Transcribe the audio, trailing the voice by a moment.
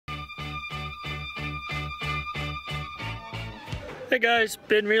Hey guys,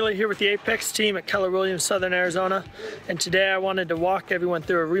 Ben Riehle here with the Apex team at Keller, Williams, Southern Arizona. And today I wanted to walk everyone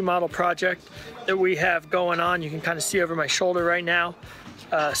through a remodel project that we have going on. You can kind of see over my shoulder right now.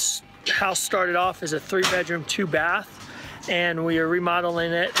 House started off as a 3-bedroom, 2-bath, and we are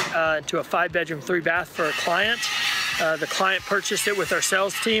remodeling it to a 5-bedroom, 3-bath for a client. The client purchased it with our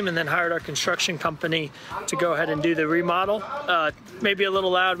sales team and then hired our construction company to go ahead and do the remodel. Maybe a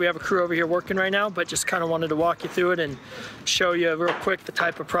little loud, we have a crew over here working right now, but just kind of wanted to walk you through it and show you real quick the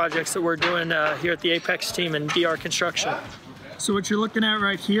type of projects that we're doing here at the Apex team and DR Construction. So what you're looking at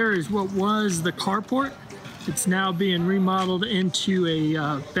right here is what was the carport. It's now being remodeled into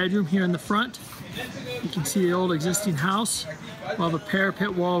a bedroom here in the front. You can see the old existing house. We'll have a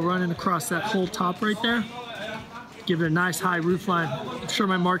parapet wall running across that whole top right there. Give it a nice high roof line. I'm sure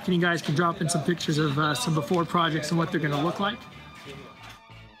my marketing guys can drop in some pictures of some before projects and what they're going to look like.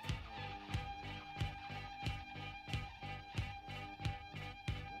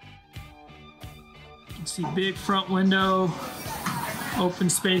 You can see big front window, open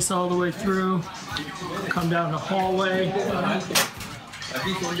space all the way through. Come down the hallway.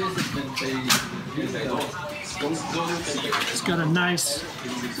 It's got a nice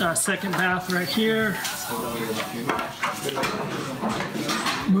second bath right here.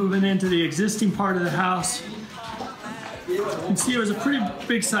 Moving into the existing part of the house. You can see it was a pretty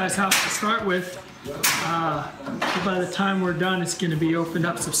big size house to start with. By the time we're done, it's going to be opened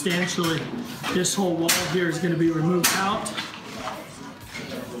up substantially. This whole wall here is going to be removed out.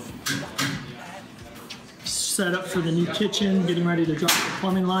 Set up for the new kitchen, getting ready to drop the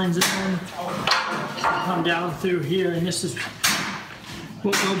plumbing lines in. Come down through here, and this is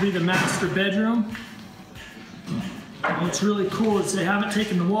what will be the master bedroom. And what's really cool is they haven't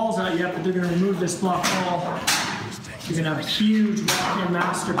taken the walls out yet, but they're going to remove this block wall. You're going to have a huge walk-in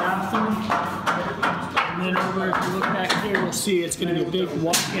master bathroom. And then over, if you look back here, you'll see it's going to be a big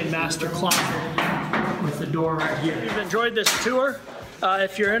walk-in master closet with the door right here. If you've enjoyed this tour,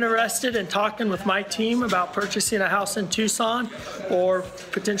 if you're interested in talking with my team about purchasing a house in Tucson or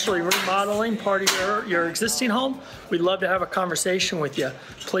potentially remodeling part of your existing home, we'd love to have a conversation with you.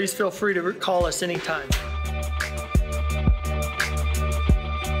 Please feel free to call us anytime.